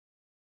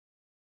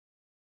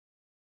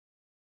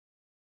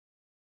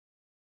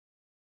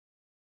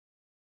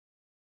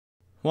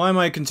Why am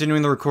I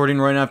continuing the recording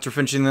right after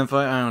finishing that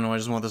fight? I don't know, I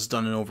just want this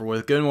done and over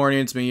with. Good morning,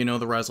 it's me, you know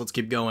the rest, let's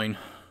keep going.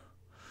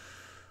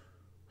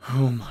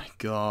 Oh my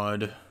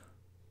god.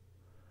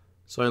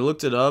 So I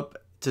looked it up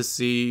to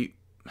see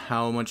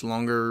how much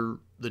longer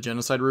the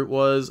Genocide route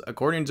was.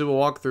 According to a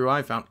walkthrough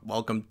I found,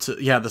 welcome to,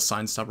 yeah, the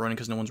sign stopped running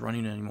because no one's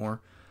running anymore.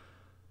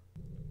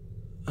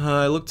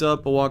 I looked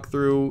up a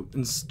walkthrough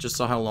and just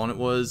saw how long it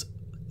was.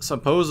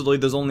 Supposedly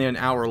there's only an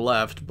hour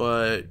left,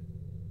 but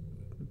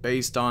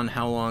based on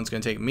how long it's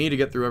going to take me to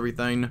get through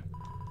everything,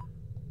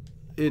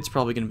 it's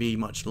probably going to be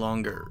much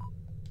longer.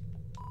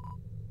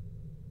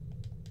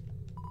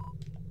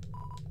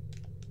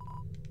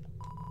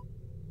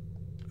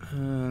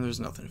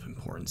 There's nothing of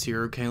importance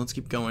here. Okay, let's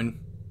keep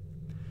going.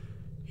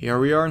 Here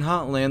we are in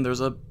Hotland.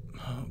 There's a...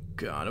 Oh,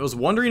 God. I was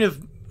wondering if...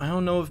 I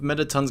don't know if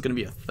Metaton's going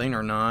to be a thing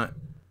or not.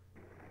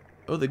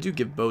 Oh, they do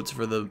give boats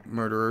for the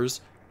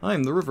murderers.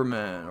 I'm the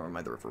riverman, or am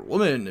I the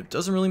riverwoman? It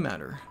doesn't really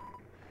matter.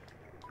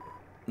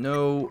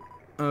 No.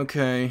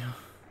 Okay.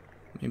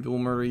 Maybe we'll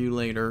murder you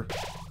later.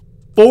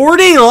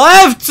 40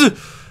 left?!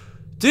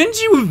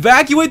 Didn't you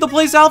evacuate the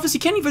place, Alphys? You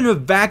can't even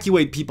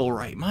evacuate people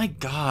right. My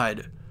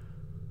god.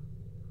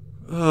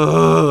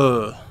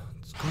 Ugh.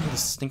 Let's go to the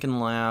stinking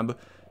lab.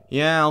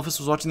 Yeah, Alphys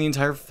was watching the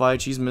entire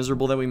fight. She's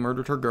miserable that we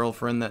murdered her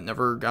girlfriend that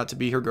never got to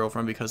be her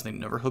girlfriend because they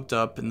never hooked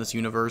up in this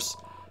universe.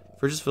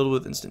 Fridge is filled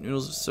with instant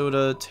noodles of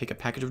soda. Take a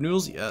package of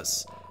noodles?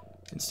 Yes.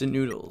 Instant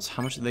noodles.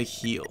 How much do they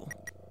heal?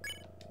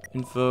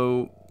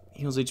 Info.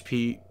 Heals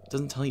HP.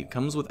 Doesn't tell you.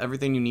 Comes with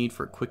everything you need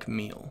for a quick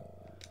meal.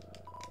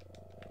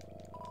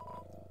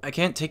 I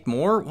can't take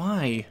more?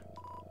 Why?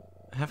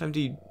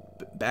 Half-empty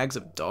bags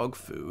of dog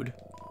food.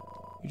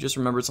 You just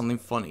remembered something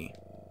funny.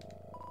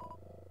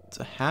 It's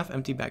a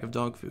half-empty bag of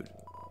dog food.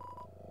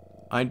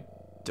 I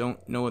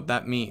don't know what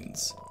that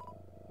means.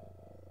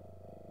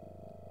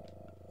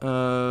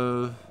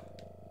 I'm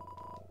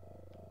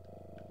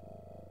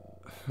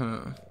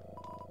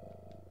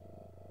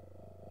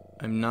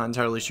not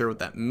entirely sure what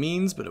that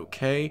means, but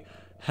okay.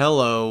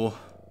 Hello.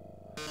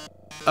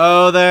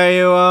 Oh, there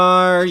you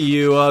are,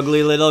 you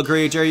ugly little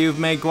creature. You've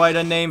made quite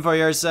a name for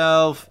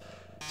yourself.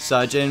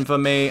 Such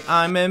infamy,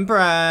 I'm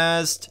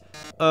impressed.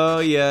 Oh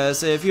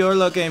yes, if you're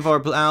looking for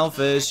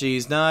Alphys,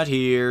 she's not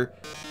here.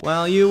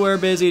 While you were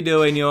busy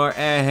doing your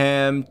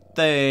ahem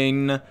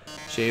thing,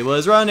 she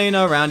was running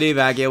around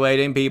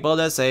evacuating people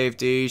to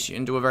safety. She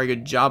didn't do a very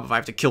good job if I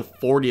have to kill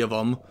 40 of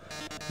them.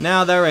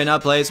 Now they're in a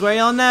place where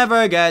you'll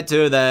never get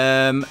to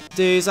them.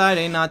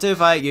 Deciding not to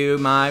fight you,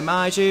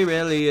 my, she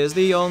really is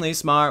the only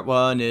smart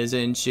one,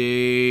 isn't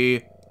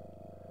she?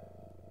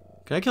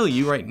 Can I kill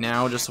you right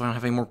now just so I don't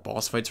have any more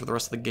boss fights for the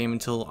rest of the game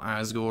until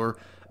Asgore?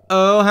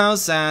 Oh, how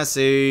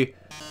sassy.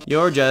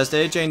 You're just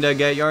itching to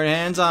get your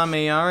hands on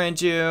me,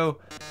 aren't you?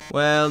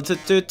 Well, too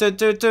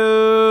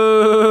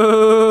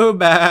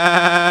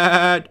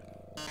bad.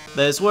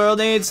 This world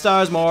needs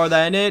stars more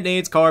than it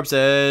needs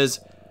corpses.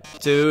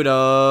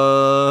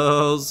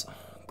 Toodles.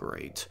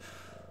 Great.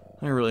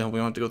 I really hope we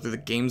don't have to go through the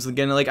games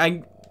again. Like,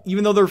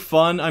 even though they're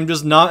fun, I'm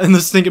just not in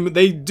the stinking...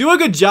 They do a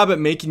good job at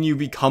making you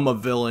become a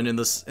villain in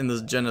this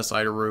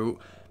Genocide route.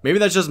 Maybe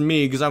that's just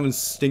me, because I'm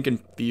stinking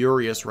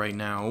furious right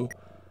now.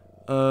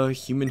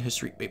 Human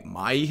history. Wait,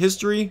 my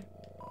history?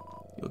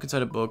 You look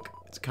inside a book.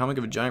 It's a comic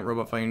of a giant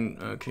robot fighting...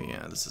 Okay,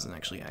 yeah, this isn't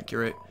actually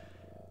accurate.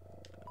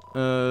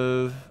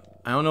 I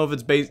don't know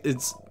if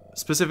it's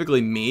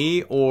specifically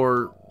me,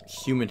 or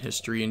human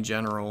history in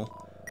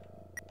general.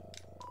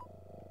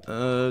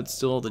 It's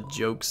still all the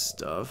joke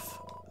stuff.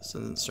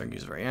 So string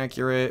is very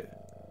accurate.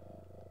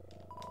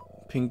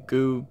 Pink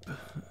goop.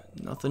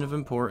 Nothing of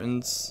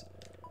importance.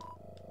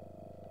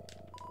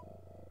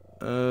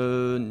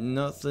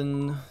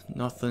 Nothing.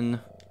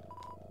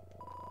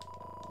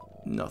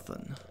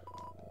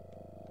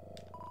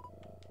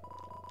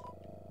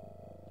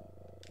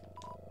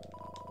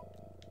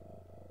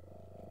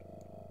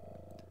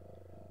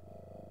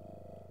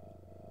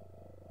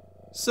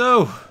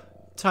 So,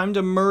 time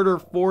to murder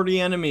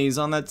 40 enemies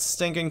on that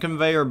stinking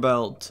conveyor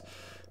belt.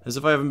 As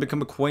if I haven't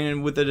become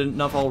acquainted with it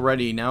enough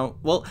already. Now,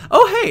 well,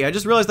 oh hey, I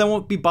just realized I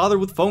won't be bothered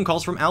with phone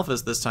calls from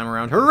Alphys this time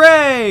around.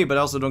 Hooray! But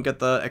I also don't get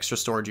the extra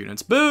storage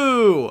units.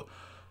 Boo!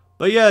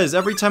 But yes,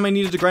 every time I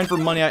needed to grind for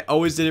money, I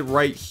always did it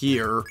right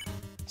here.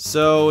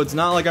 So, it's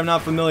not like I'm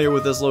not familiar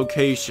with this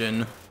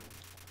location.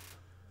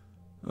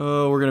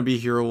 Oh, we're gonna be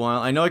here a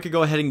while. I know I could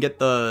go ahead and get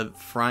the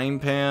frying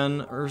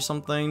pan or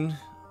something,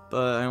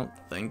 but I don't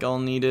think I'll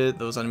need it.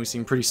 Those enemies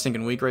seem pretty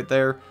stinking weak right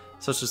there,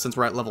 especially since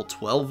we're at level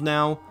 12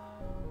 now.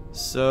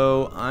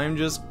 So, I'm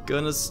just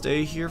gonna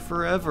stay here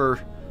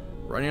forever,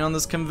 running on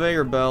this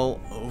conveyor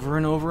belt over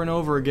and over and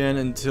over again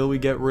until we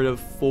get rid of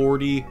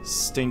 40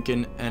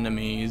 stinking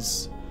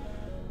enemies.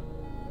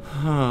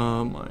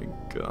 Oh my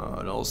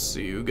god, I'll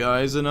see you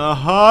guys in a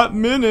hot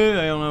minute.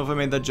 I don't know if I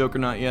made that joke or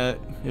not yet.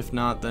 If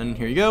not, then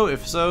here you go.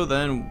 If so,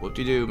 then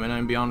whoop-de-doo.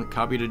 MidniteAndBeyond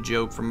copied a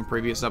joke from a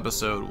previous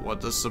episode.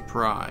 What a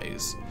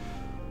surprise.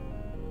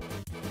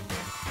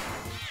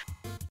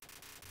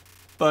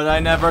 But I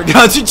never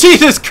got to-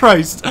 Jesus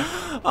Christ!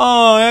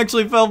 Oh, I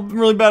actually felt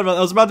really bad about that.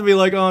 I was about to be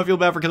like, oh, I feel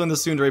bad for killing the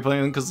tsundere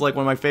plane because it's like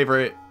one of my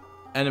favorite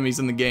enemies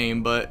in the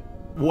game, but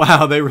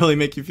wow, they really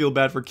make you feel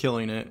bad for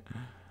killing it.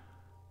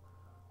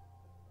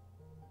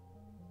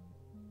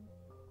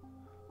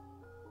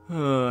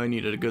 I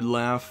needed a good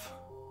laugh.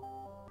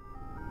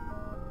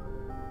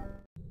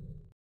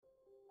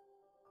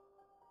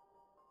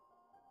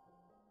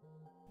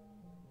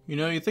 You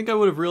know, you think I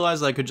would have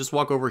realized I could just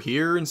walk over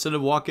here instead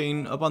of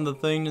walking up on the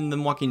thing and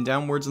then walking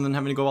downwards and then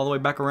having to go all the way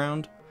back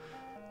around?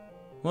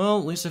 Well,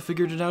 at least I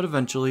figured it out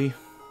eventually.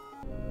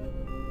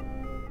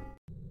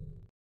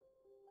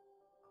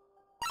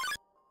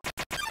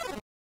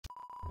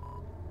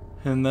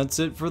 And that's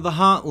it for the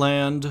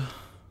Hotland.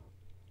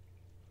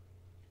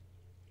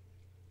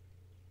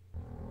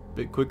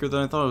 Bit quicker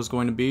than I thought it was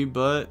going to be,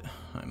 but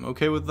I'm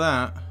okay with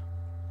that.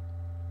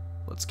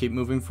 Let's keep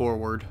moving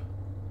forward.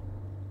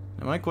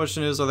 Now my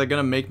question is, are they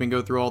gonna make me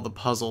go through all the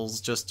puzzles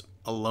just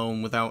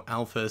alone without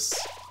Alphys?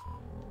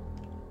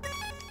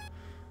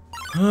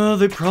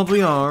 They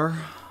probably are.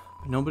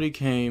 But nobody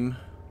came.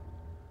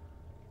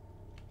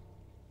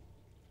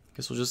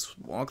 Guess we'll just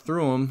walk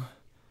through them.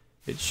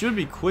 It should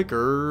be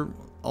quicker,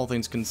 all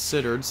things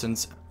considered,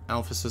 since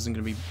Alphys isn't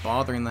gonna be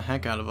bothering the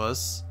heck out of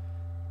us.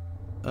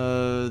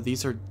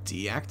 These are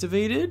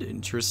deactivated?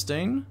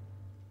 Interesting.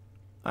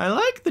 I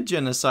like the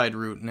Genocide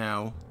route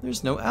now.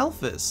 There's no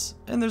Alphys,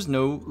 and there's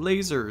no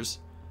lasers.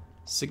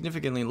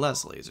 Significantly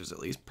less lasers, at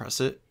least. Press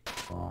it.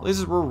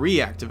 Lasers were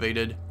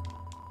reactivated.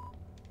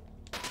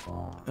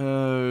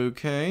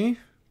 Okay.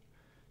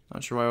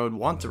 Not sure why I would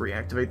want to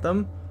reactivate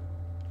them.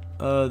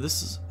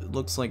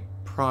 Looks like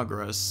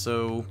progress,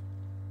 so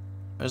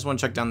I just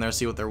want to check down there,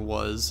 see what there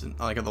was.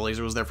 I like how the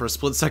laser was there for a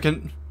split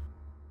second.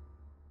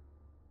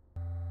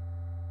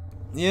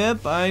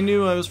 Yep, I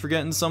knew I was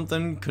forgetting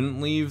something.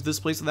 Couldn't leave this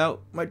place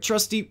without my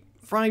trusty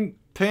frying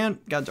pan.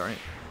 God darn it.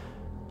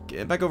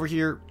 Get back over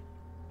here.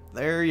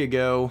 There you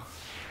go.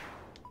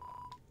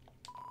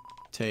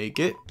 Take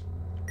it.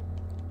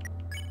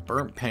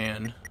 Burnt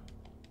pan.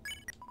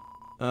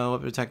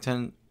 Weapon attack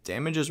 10.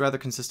 Damage is rather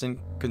consistent.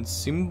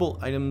 Consumable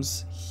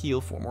items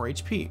heal 4 more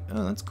HP.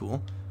 Oh, that's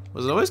cool.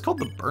 Was it always called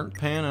the burnt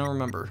pan? I don't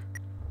remember.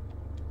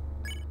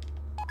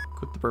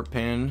 Equip the burnt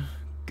pan.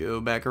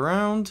 Go back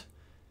around.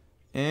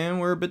 And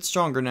we're a bit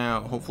stronger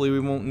now. Hopefully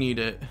we won't need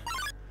it.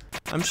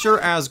 I'm sure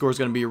Asgore's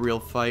gonna be a real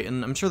fight,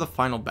 and I'm sure the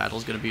final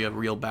battle's gonna be a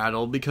real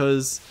battle,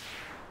 because...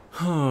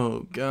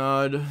 oh,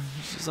 God.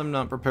 It's just I'm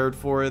not prepared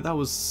for it. That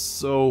was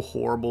so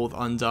horrible with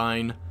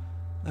Undyne.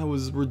 That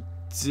was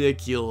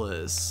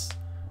ridiculous.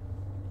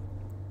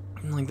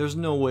 Like, there's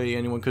no way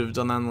anyone could have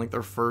done that on, like,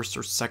 their first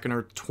or second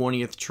or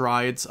 20th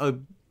try. It's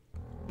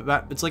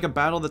like a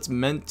battle that's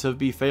meant to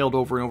be failed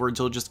over and over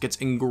until it just gets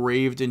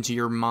engraved into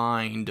your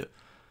mind.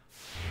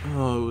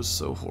 Oh, it was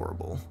so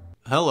horrible.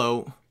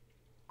 Hello.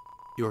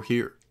 You're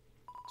here.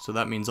 So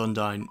that means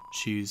Undyne,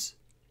 she's...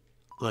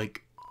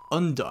 like,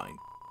 Undyne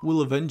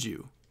will avenge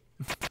you.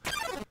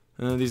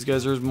 These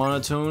guys are as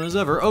monotone as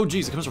ever. Oh,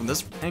 geez, it comes from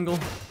this angle.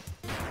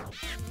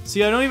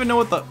 See, I don't even know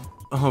what the...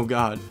 oh,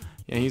 God.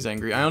 Yeah, he's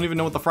angry. I don't even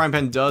know what the frying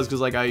pan does,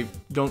 because, like, I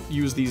don't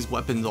use these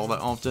weapons all that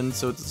often,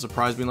 so it's a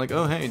surprise being like,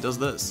 oh, hey, it does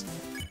this.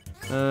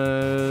 Get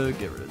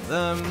rid of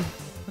them.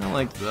 I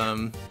like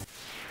them.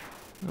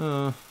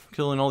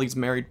 Killing all these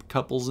married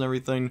couples and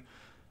everything.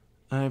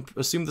 I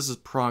assume this is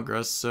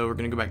progress, so we're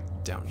gonna go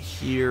back down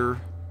here.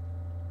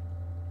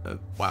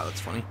 Wow, that's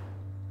funny.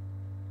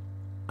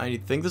 I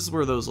think this is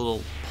where those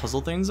little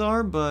puzzle things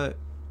are, but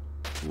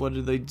what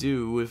do they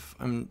do if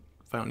I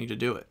don't need to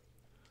do it?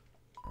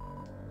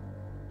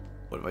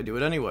 What if I do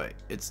it anyway?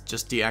 It's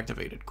just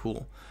deactivated.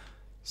 Cool.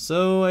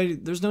 So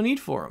there's no need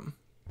for them.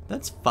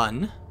 That's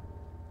fun.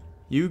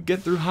 You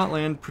get through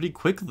Hotland pretty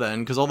quick then,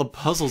 because all the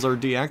puzzles are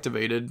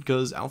deactivated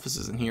because Alphys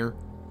isn't here.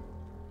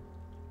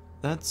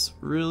 That's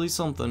really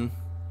something.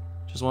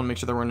 Just want to make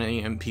sure there weren't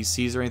any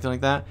NPCs or anything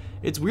like that.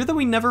 It's weird that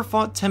we never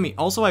fought Temmie.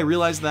 Also, I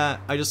realized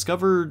that I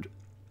discovered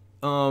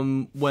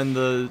when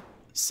the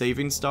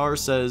saving star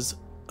says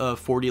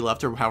 40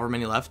 left or however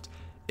many left,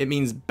 it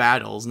means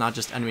battles, not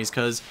just enemies,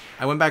 because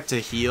I went back to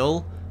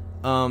heal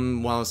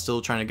while I was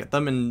still trying to get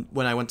them, and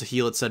when I went to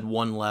heal it said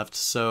 1 left,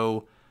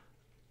 so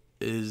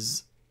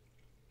is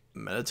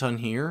Mettaton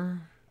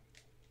here?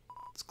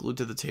 It's glued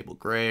to the table,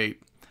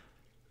 great.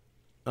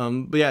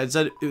 But yeah, it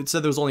said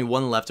there was only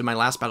 1 left, and my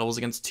last battle was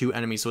against 2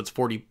 enemies, so it's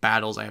 40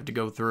 battles I have to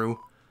go through.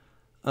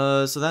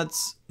 So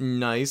that's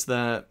nice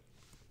that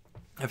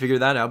I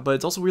figured that out, but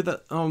it's also weird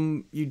that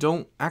you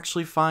don't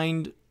actually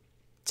find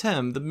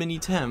Tem, the mini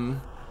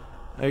Tem.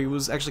 I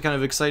was actually kind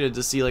of excited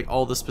to see like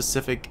all the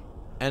specific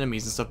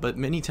enemies and stuff, but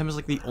mini Tem is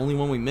like the only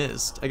one we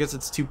missed. I guess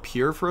it's too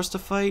pure for us to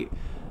fight.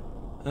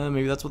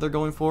 Maybe that's what they're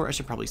going for. I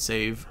should probably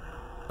save.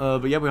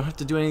 But yeah, we don't have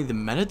to do any of the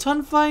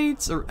Mettaton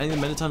fights or any of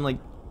the Mettaton like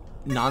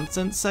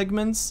nonsense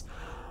segments.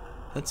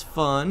 That's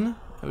fun.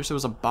 I wish there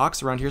was a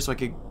box around here so I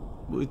could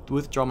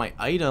withdraw my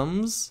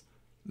items.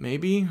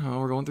 Maybe. Oh,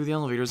 we're going through the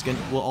elevators again.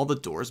 Will all the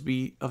doors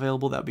be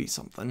available? That'd be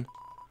something.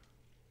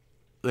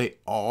 They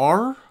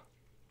are?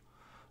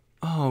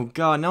 Oh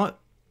god, now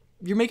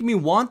You're making me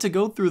want to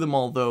go through them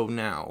all, though,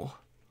 now.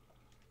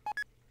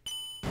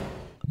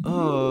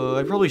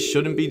 I probably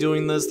shouldn't be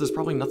doing this. There's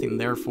probably nothing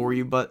there for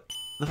you, but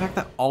the fact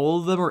that all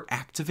of them are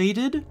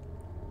activated?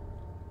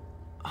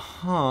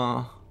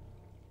 Huh.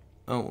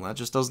 Oh, that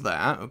just does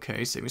that.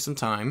 Okay, save me some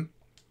time.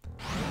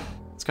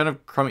 It's kind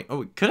of crummy.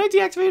 Oh, could I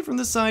deactivate it from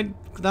this side?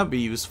 That would be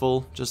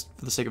useful, just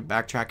for the sake of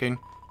backtracking.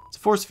 It's a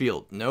force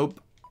field. Nope.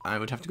 I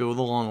would have to go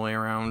the long way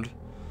around.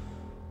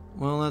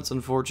 Well, that's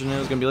unfortunate. I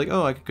was gonna be like,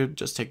 oh, I could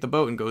just take the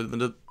boat and go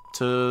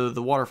to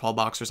the waterfall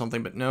box or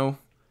something, but no.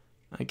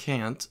 I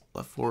can't.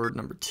 Left forward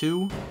number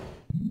 2.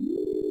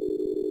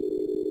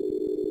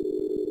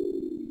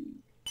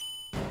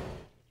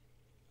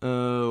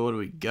 What do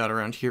we got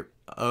around here?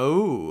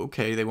 Oh,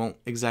 okay, they won't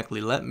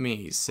exactly let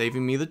me,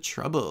 saving me the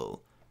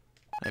trouble.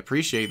 I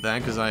appreciate that,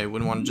 because I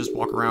wouldn't want to just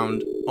walk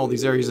around all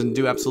these areas and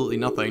do absolutely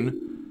nothing.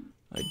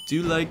 I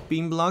do like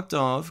being blocked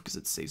off, because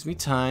it saves me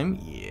time.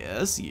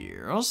 Yes,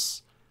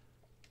 yes.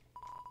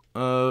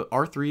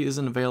 R3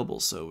 isn't available,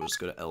 so we'll just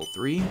go to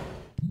L3.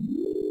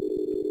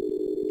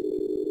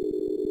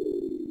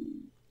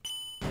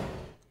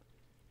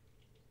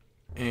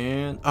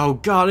 And, oh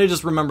god, I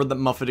just remembered that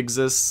Muffet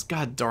exists.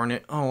 God darn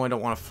it. Oh, I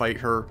don't want to fight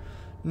her.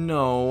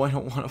 No, I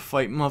don't want to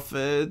fight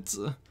Muffet.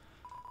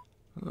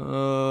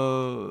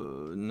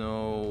 No.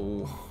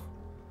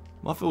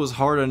 Muffet was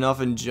hard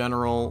enough in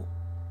general.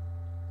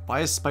 Buy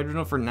a spider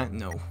note for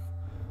no.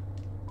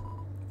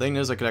 Thing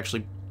is, I could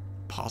actually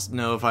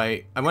no, if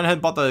I went ahead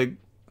and bought the $1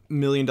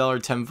 million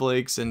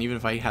Temflakes, and even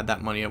if I had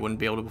that money, I wouldn't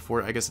be able to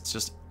afford it. I guess it's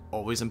just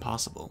always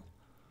impossible.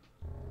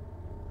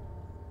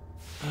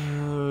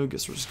 I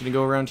guess we're just gonna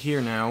go around here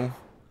now.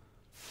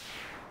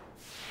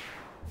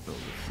 Over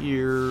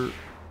here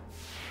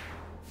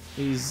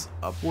is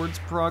upwards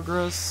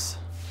progress.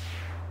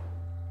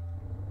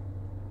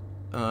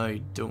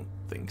 I don't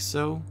think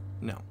so.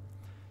 No.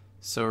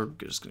 So we're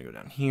just gonna go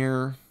down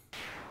here.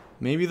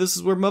 Maybe this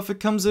is where Muffet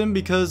comes in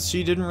because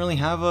she didn't really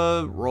have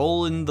a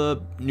role in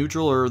the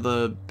neutral or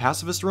the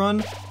pacifist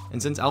run.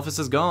 And since Alphys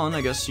is gone,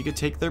 I guess she could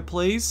take their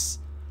place.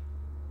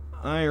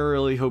 I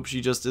really hope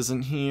she just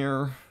isn't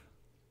here.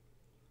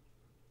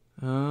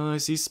 I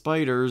see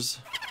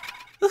spiders.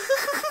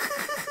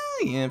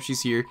 Yeah,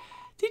 she's here.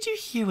 Did you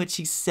hear what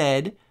she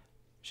said?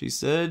 She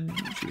said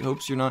she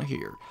hopes you're not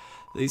here.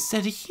 They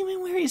said a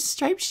human wearing a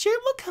striped shirt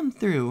will come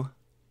through.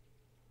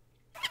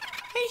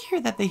 I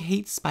hear that they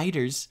hate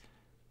spiders.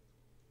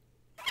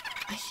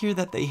 I hear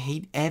that they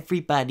hate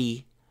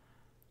everybody.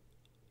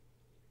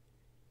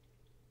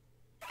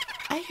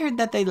 I heard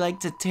that they like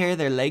to tear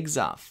their legs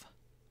off.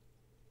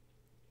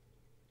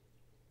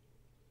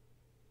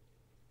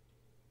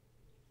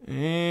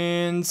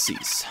 And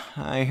cease.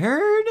 I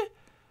heard.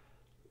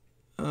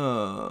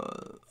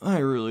 I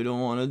really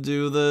don't want to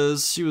do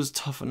this. She was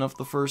tough enough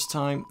the first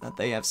time that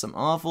they have some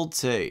awful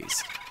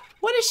taste.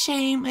 What a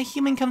shame. A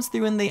human comes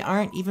through and they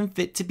aren't even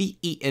fit to be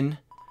eaten.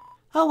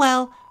 Oh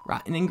well,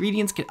 rotten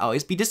ingredients can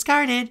always be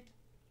discarded.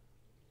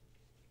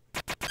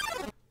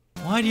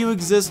 Why do you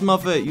exist,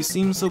 Muffet? You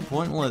seem so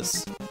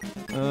pointless.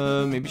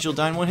 Maybe she'll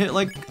die in one hit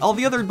like all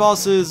the other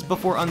bosses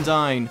before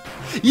Undyne.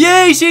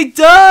 Yay, she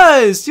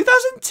does!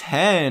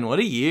 2010, what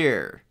a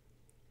year.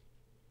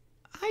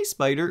 Hi,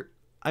 Spider.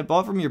 I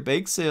bought from your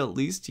bake sale, at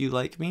least. Do you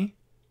like me?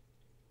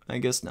 I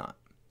guess not.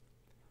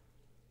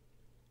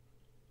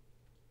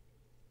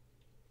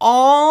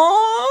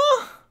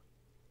 Aww!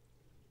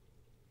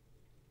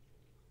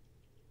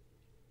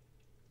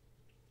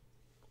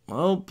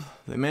 Well,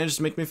 they managed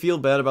to make me feel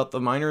bad about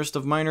the minorest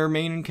of minor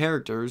main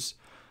characters.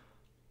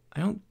 I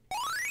don't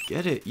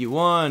get it. You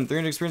won.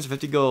 300 experience,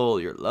 50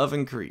 gold. Your love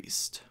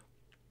increased.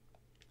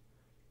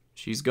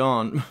 She's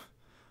gone.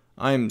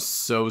 I'm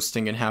so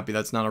stinking happy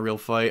that's not a real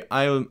fight.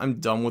 I'm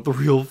done with the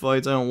real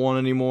fights. I don't want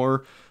any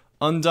more.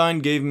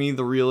 Undyne gave me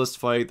the realest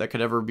fight that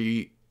could ever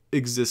be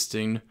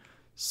existing.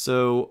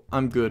 So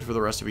I'm good for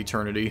the rest of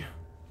eternity.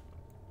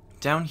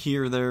 Down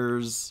here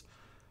there's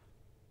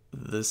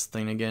this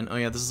thing again. Oh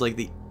yeah, this is like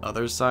the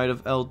other side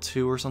of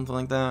L2 or something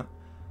like that.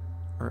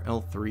 Or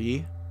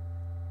L3,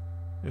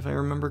 if I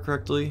remember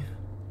correctly.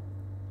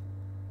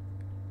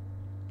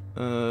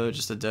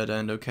 Just a dead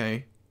end,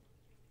 okay.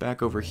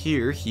 Back over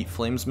here, Heat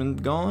Flame's been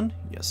gone.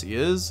 Yes, he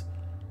is.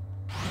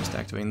 Just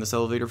activating this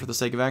elevator for the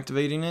sake of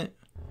activating it.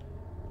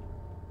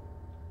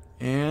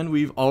 And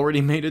we've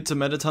already made it to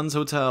Mettaton's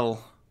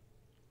hotel.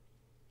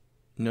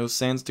 No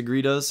Sans to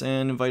greet us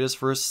and invite us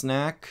for a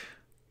snack.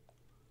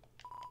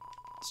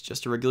 It's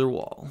just a regular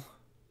wall.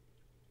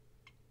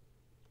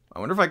 I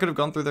wonder if I could have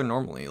gone through there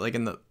normally, like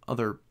in the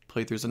other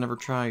playthroughs I never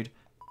tried.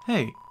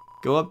 Hey,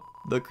 go up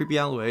the creepy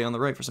alleyway on the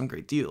right for some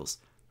great deals.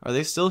 Are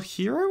they still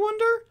here, I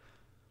wonder?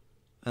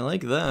 I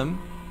like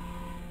them.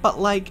 But,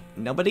 like,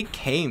 nobody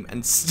came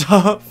and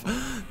stuff.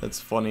 That's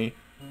funny.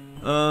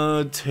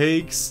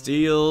 Take,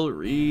 steal,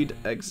 read,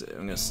 exit.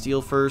 I'm gonna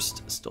steal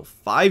first. Still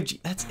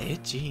 5G. That's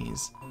it,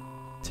 jeez.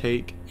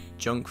 Take,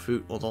 junk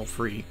food. Well, it's all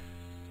free.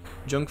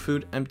 Junk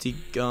food, empty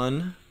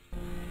gun,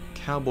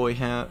 cowboy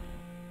hat,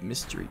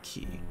 mystery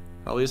key.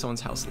 Probably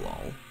someone's house,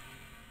 lol.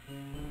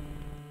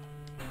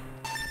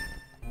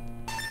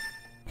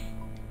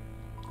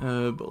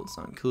 Bullets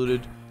not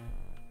included.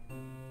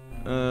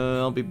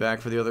 I'll be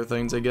back for the other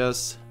things, I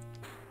guess.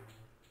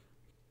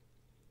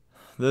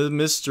 The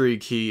mystery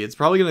key. It's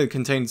probably going to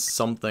contain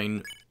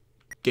something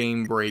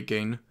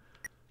game-breaking.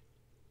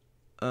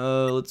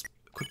 Let's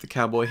equip the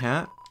cowboy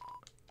hat.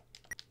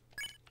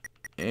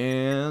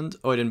 And...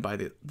 oh, I didn't buy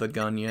the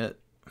gun yet.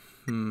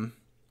 I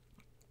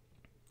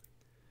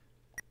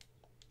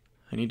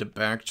need to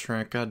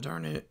backtrack. God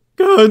darn it.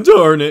 God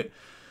darn it.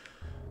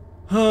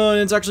 And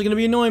it's actually going to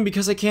be annoying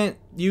because I can't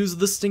use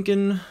the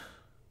stinking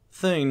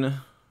thing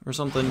or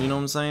something, you know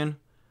what I'm saying?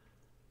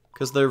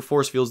 Because their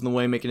force field's in the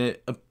way, making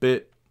it a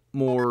bit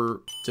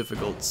more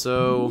difficult.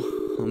 So,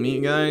 I'll meet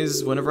you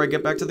guys whenever I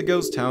get back to the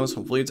ghost house.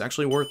 Hopefully it's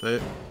actually worth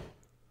it.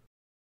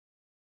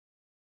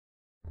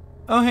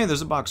 Oh, hey,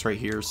 there's a box right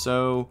here.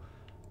 So,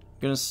 I'm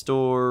going to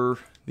store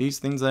these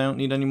things I don't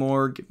need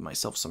anymore, give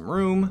myself some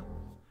room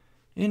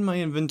in my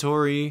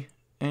inventory,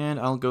 and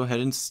I'll go ahead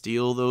and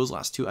steal those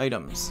last 2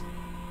 items.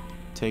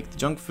 Take the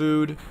junk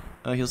food,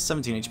 heals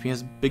 17 HP,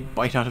 has a big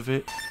bite out of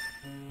it.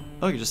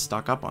 Oh, you can just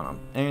stock up on them.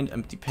 And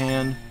empty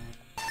pan.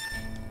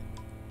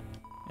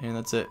 And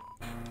that's it.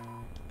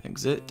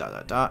 Exit, ...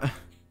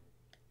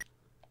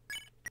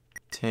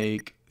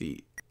 Take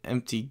the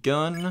empty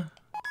gun.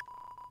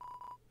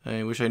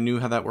 I wish I knew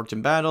how that worked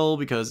in battle,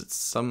 because it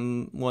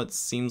somewhat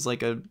seems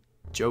like a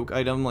joke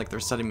item, like they're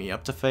setting me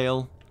up to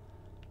fail.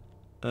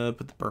 Put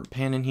the burnt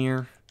pan in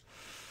here.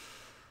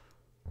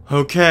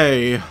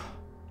 Okay.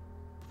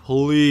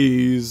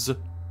 Please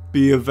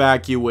be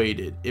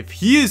evacuated. If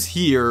he is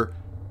here,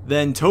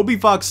 then Toby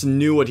Fox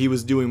knew what he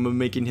was doing by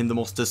making him the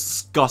most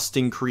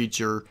disgusting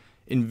creature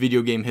in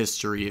video game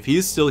history. If he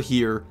is still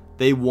here,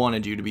 they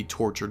wanted you to be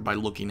tortured by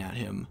looking at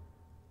him.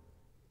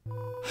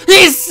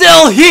 He's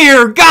still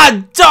here!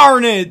 God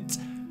darn it!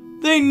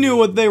 They knew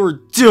what they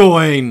were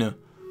doing!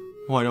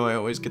 Why do I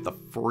always get the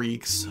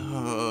freaks?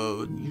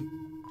 You're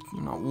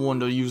not one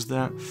to use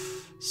that.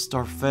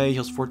 Starfey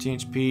heals 14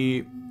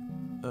 HP.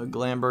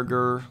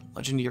 Glamburger,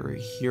 legendary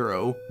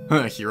hero.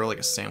 Hero like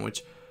a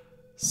sandwich.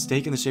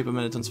 Steak in the shape of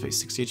Mettaton's face,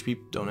 60 HP.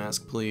 Don't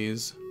ask,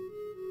 please.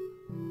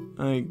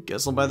 I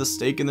guess I'll buy the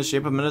steak in the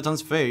shape of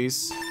Mettaton's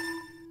face.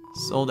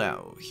 Sold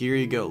out. Here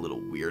you go, little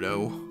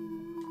weirdo.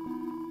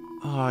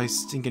 Oh, I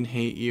stinking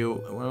hate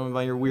you. I want to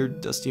buy your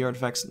weird dusty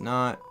artifacts.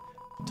 Not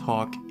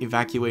talk.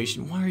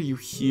 Evacuation. Why are you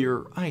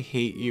here? I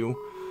hate you.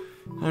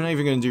 I'm not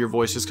even gonna do your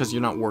voice just because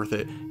you're not worth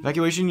it.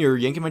 Evacuation, you're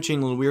yanking my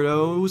chain, little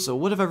weirdo. So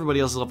what if everybody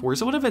else is up for it?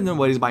 So what if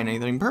nobody's buying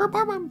anything? Par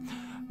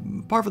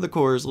for the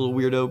course, little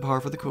weirdo.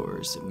 Par for the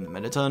course.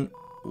 Mettaton.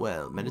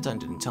 Well, Mettaton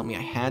didn't tell me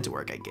I had to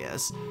work, I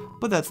guess.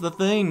 But that's the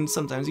thing.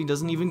 Sometimes he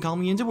doesn't even call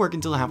me into work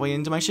until halfway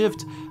into my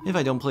shift. If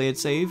I don't play it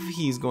safe,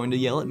 he's going to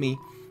yell at me.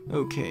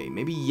 Okay,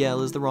 maybe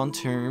yell is the wrong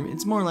term.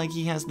 It's more like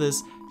he has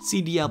this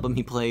CD album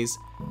he plays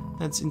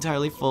that's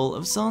entirely full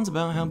of songs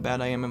about how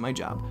bad I am at my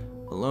job.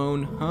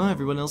 Alone? Huh?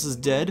 Everyone else is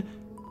dead?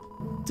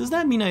 Does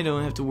that mean I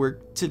don't have to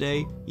work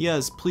today?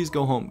 Yes, please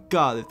go home.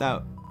 God, if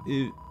that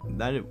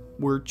it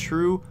were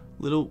true,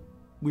 little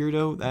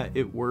weirdo, that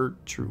it were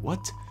true.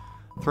 What?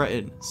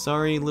 Threaten.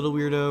 Sorry, little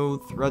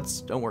weirdo.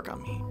 Threats don't work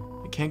on me.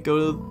 I can't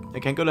go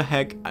to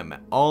heck. I'm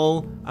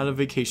all out of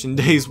vacation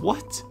days.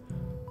 What?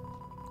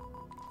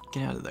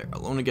 Get out of there.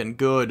 Alone again.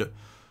 Good.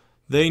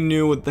 They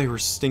knew what they were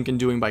stinking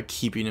doing by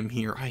keeping him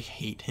here. I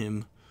hate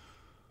him.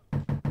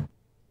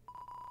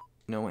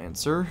 No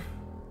answer.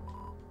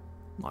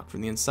 Locked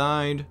from the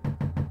inside.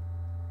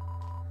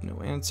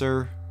 No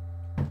answer.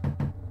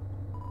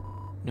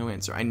 No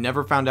answer. I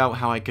never found out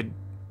how I could,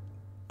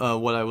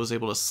 what I was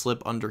able to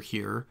slip under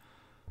here.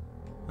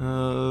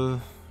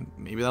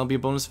 Maybe that'll be a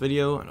bonus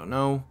video. I don't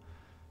know.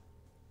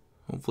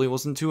 Hopefully it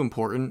wasn't too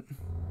important.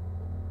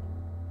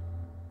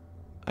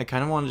 I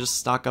kind of want to just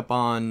stock up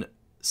on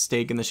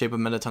steak in the shape of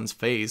Mettaton's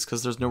face,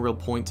 because there's no real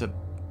point to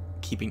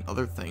keeping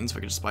other things. If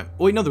I could just buy...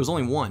 oh, wait, no, there was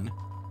only one.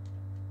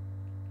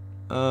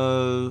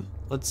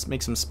 Let's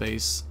make some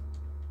space,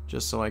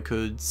 just so I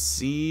could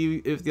see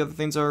if the other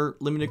things are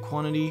limited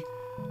quantity.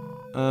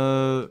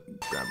 Grab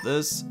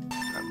this,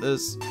 grab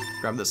this,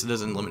 grab this. It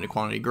isn't limited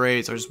quantity.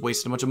 Great, so I just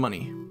wasted a bunch of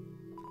money.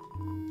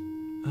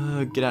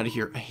 Get out of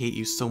here. I hate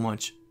you so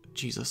much.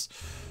 Jesus.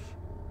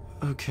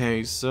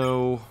 Okay,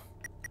 so...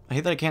 I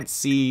hate that I can't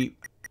see,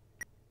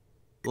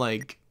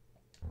 like,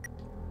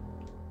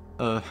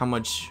 how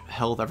much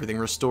health everything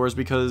restores,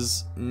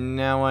 because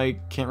now I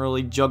can't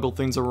really juggle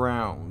things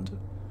around.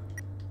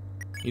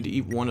 Need to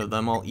eat one of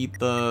them. I'll eat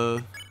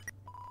the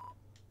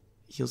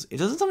heals. It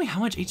doesn't tell me how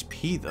much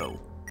HP though.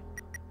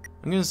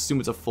 I'm gonna assume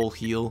it's a full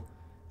heal.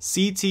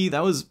 CT,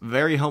 that was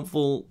very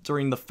helpful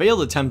during the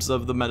failed attempts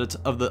of the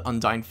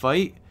Undyne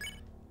fight.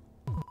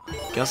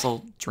 Guess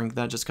I'll drink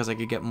that just because I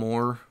could get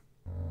more.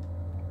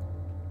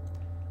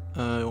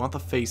 I want the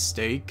face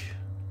steak.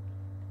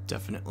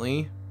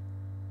 Definitely.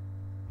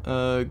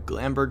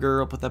 Glamburger,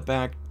 I'll put that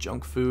back.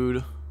 Junk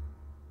food.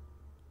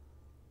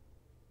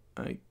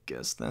 I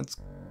guess that's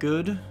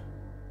good.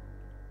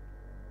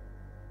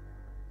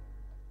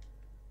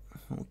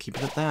 We'll keep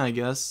it at that, I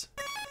guess.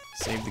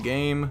 Save the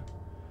game.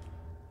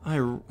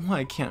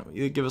 Why can't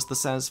they give us the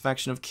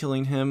satisfaction of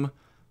killing him?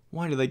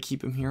 Why do they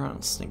keep him here? I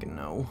don't stinking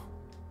know.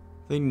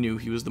 They knew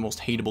he was the most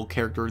hateable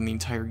character in the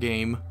entire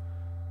game.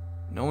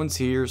 No one's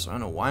here, so I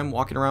don't know why I'm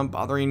walking around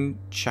bothering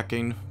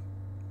checking.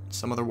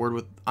 Some other word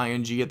with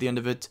ing at the end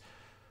of it.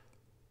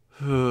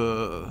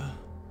 I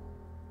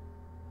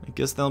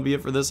guess that'll be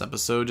it for this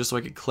episode, just so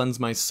I could cleanse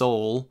my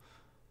soul.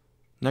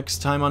 Next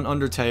time on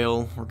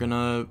Undertale, we're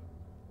gonna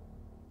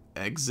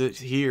exit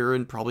here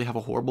and probably have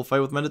a horrible fight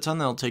with Mettaton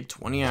that'll take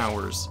 20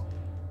 hours.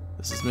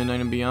 This is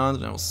Midnight and Beyond,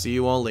 and I will see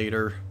you all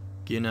later.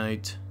 Good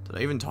night. Did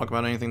I even talk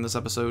about anything this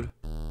episode?